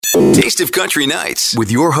Taste of Country Nights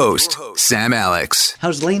with your host, Sam Alex.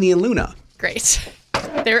 How's Lainey and Luna? Great.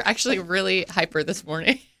 They're actually really hyper this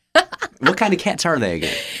morning. What kind of cats are they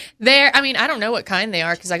again? I don't know what kind they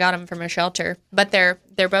are because I got them from a shelter, but they're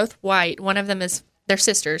both white. One of them they're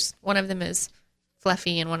sisters. One of them is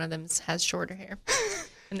fluffy and one of them has shorter hair.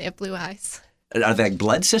 And they have blue eyes. Are they like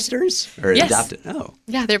blood sisters or Yes. adopted? Oh.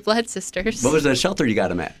 Yeah, they're blood sisters. What was the shelter you got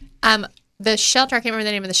them at? The shelter, I can't remember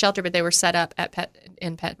the name of the shelter, but they were set up at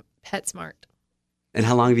PetSmart. And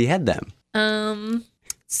how long have you had them? Let's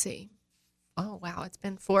see. Oh, wow. It's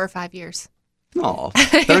been 4 or 5 years. Oh,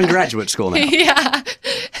 they're in graduate school now. Yeah.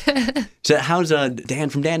 So how's Dan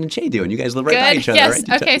from Dan and Shay doing? You guys live right by Good. each other, Yes.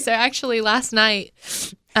 right? Okay, so actually last night,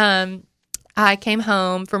 I came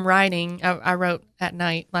home from riding. I wrote at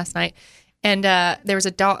night last night, and there was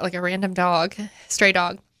a dog, like a random dog, stray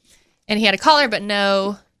dog, and he had a collar but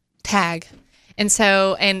no tag. And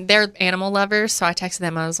they're animal lovers, so I texted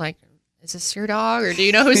them. I was like, is this your dog, or do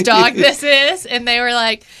you know whose dog this is? And they were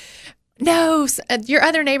like, no, your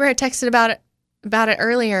other neighbor had texted about it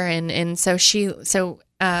earlier, and so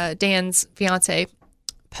Dan's fiance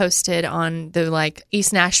posted on the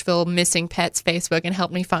East Nashville Missing Pets Facebook and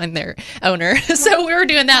helped me find their owner. So we were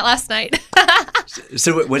doing that last night.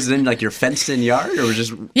 So was it in your fenced-in yard, or was it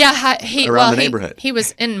just around the neighborhood? He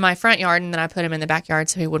was in my front yard, and then I put him in the backyard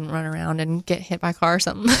so he wouldn't run around and get hit by a car or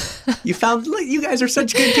something. You guys are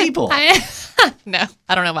such good people. No,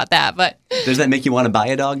 I don't know about that, but Does that make you want to buy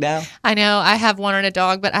a dog now? I know I have wanted a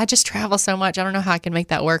dog, but I just travel so much. I don't know how I can make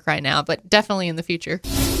that work right now, but definitely in the future.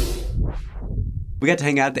 We got to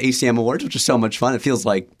hang out at the ACM Awards, which was so much fun. It feels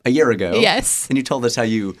like a year ago. Yes. And you told us how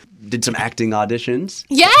you did some acting auditions.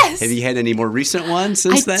 Yes. Have you had any more recent ones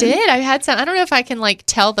since then? I did. I had some. I don't know if I can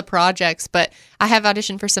tell the projects, but I have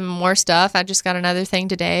auditioned for some more stuff. I just got another thing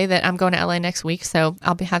today that I'm going to LA next week, so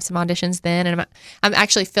I'll have some auditions then. And I'm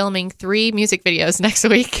actually filming 3 music videos next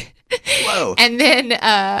week. Whoa. And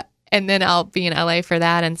then I'll be in LA for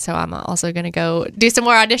that, and so I'm also going to go do some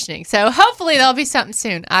more auditioning. So hopefully there'll be something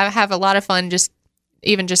soon. I have a lot of fun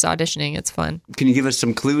even just auditioning. It's fun. Can you give us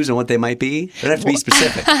some clues on what they might be? They don't have to be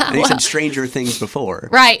specific. And you said Stranger Things before.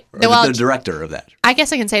 Right. Or the director of that. I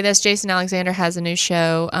guess I can say this. Jason Alexander has a new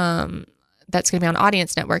show that's going to be on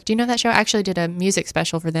Audience Network. Do you know that show? I actually did a music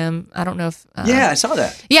special for them. I don't know if... yeah, I saw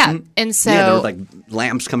that. Yeah. Mm-hmm. And so... Yeah, there were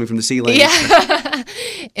lamps coming from the ceiling. Yeah.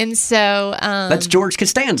 And so... That's George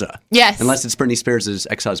Costanza. Yes. Unless it's Britney Spears'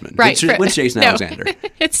 ex-husband. Right. Which Jason Alexander?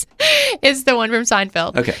 It's the one from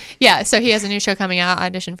Seinfeld. Okay. Yeah, so he has a new show coming out. I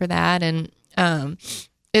auditioned for that, and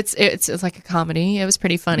it's like a comedy. It was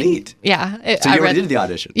pretty funny. Neat. Yeah. So you already did the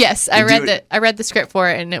audition? Yes, I read the script for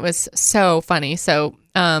it, and it was so funny. So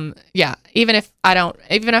yeah, even if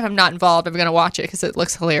I'm not involved, I'm going to watch it because it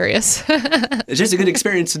looks hilarious. It's just a good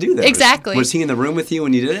experience to do that. Exactly. Was he in the room with you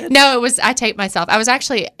when you did it? No, I taped myself. I was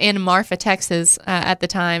actually in Marfa, Texas at the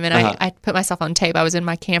time, and I put myself on tape. I was in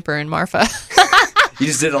my camper in Marfa. You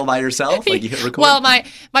just did it all by yourself? You hit record? Well, my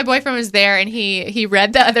boyfriend was there, and he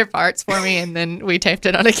read the other parts for me, and then we taped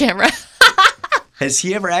it on a camera. Has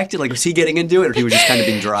he ever acted? Was he getting into it, or he was just kind of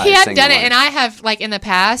being dry? He had done it, and I have, in the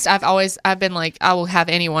past, I've been I will have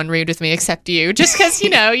anyone read with me except you, just because, you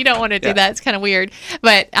don't want to do that. It's kind of weird.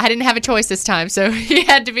 But I didn't have a choice this time, so he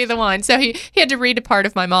had to be the one. So he had to read a part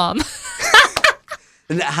of my mom.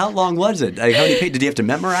 And how long was it? How many pages? Did you have to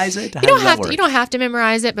memorize it? You don't have to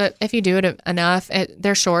memorize it, but if you do it enough,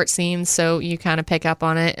 they're short scenes, so you kind of pick up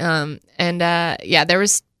on it. Yeah, there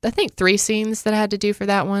was, I think, 3 scenes that I had to do for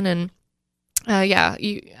that one, and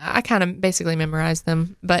I kind of basically memorized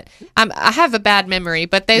them, but I have a bad memory,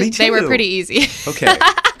 but they were pretty easy. Okay.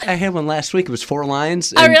 I had one last week. It was 4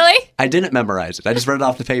 lines. Oh, really? I didn't memorize it. I just read it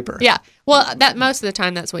off the paper. Yeah. Well, most of the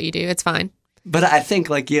time that's what you do. It's fine. But I think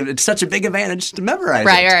it's such a big advantage to memorize it.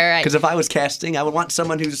 Right. Because if I was casting, I would want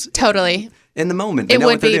someone who's totally in the moment. It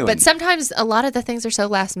would be, but sometimes a lot of the things are so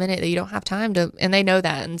last minute that you don't have time to, and they know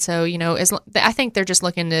that, and so I think they're just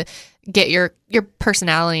looking to get your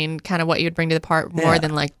personality and kind of what you'd bring to the part more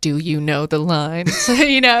than do you know the lines? Would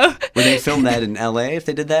they film that in LA if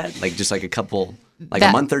they did that? Just a couple,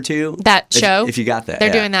 a month or two. That show, if you got that,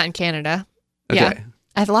 they're doing that in Canada. Okay. Yeah.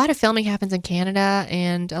 A lot of filming happens in Canada,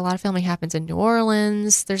 and a lot of filming happens in New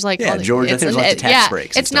Orleans. There's Georgia. I think there's lots of tax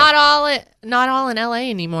breaks. It's not all in LA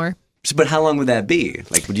anymore. So, but how long would that be?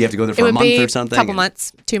 Would you have to go there for a month or something? A couple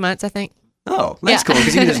months, 2 months, I think. Oh, that's cool,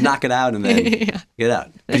 because you can just knock it out and then get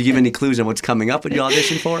out. Did you give any clues on what's coming up? Would you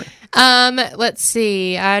audition for? Let's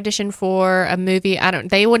see. I auditioned for a movie.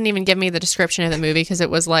 They wouldn't even give me the description of the movie because it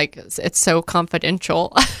was it's so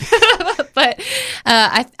confidential. But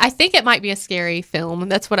I think it might be a scary film.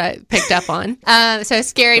 That's what I picked up on. So a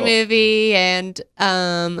scary movie, and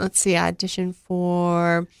let's see, I auditioned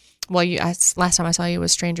for. Well, last time I saw you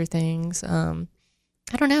was Stranger Things.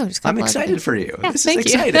 I don't know. I'm excited for you. Yeah, this thank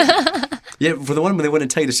is you. exciting. Yeah, for the one when they want to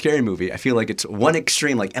tell you the scary movie, I feel like it's one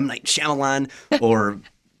extreme, like M. Night Shyamalan, or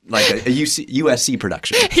like a USC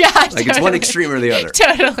production. Yeah, like it's one extreme or the other.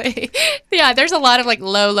 Totally. Yeah, there's a lot of like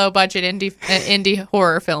low budget indie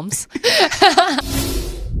horror films.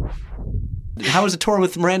 How was the tour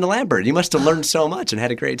with Miranda Lambert? You must have learned so much and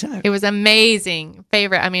had a great time. It was amazing.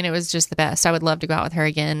 Favorite. I mean, it was just the best. I would love to go out with her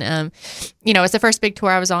again. It's the first big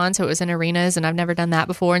tour I was on, so it was in arenas, and I've never done that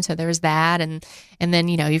before, and so there was that, and then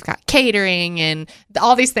you've got catering and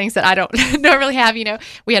all these things that I don't normally have.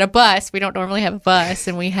 We had a bus. We don't normally have a bus,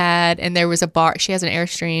 and there was a bar. She has an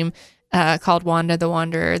Airstream called Wanda the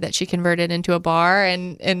Wanderer that she converted into a bar,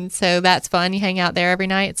 and so that's fun. You hang out there every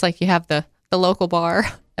night. It's like you have the local bar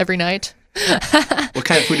every night. What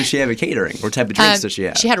kind of food does she have at catering? What type of drinks does she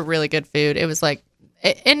have? She had really good food. It was like,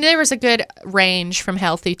 and there was a good range from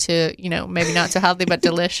healthy to, maybe not so healthy, but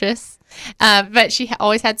delicious. But she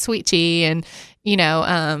always had sweet tea, and,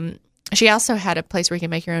 she also had a place where you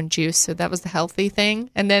can make your own juice. So that was the healthy thing.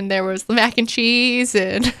 And then there was the mac and cheese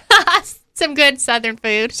and some good Southern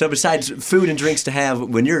food. So besides food and drinks to have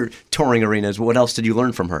when you're touring arenas, what else did you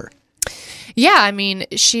learn from her? Yeah, I mean,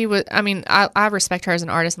 I respect her as an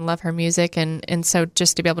artist and love her music. And so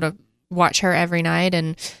just to be able to watch her every night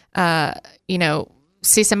and,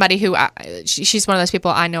 see somebody who, she's one of those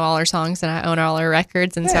people, I know all her songs and I own all her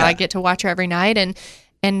records. And so I get to watch her every night and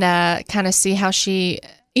kind of see how she,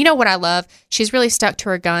 what I love, she's really stuck to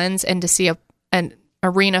her guns, and to see an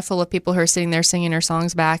arena full of people who are sitting there singing her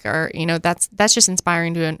songs back, or, that's just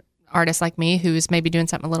inspiring to an artist like me who's maybe doing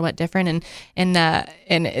something a little bit different, and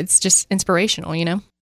it's just inspirational,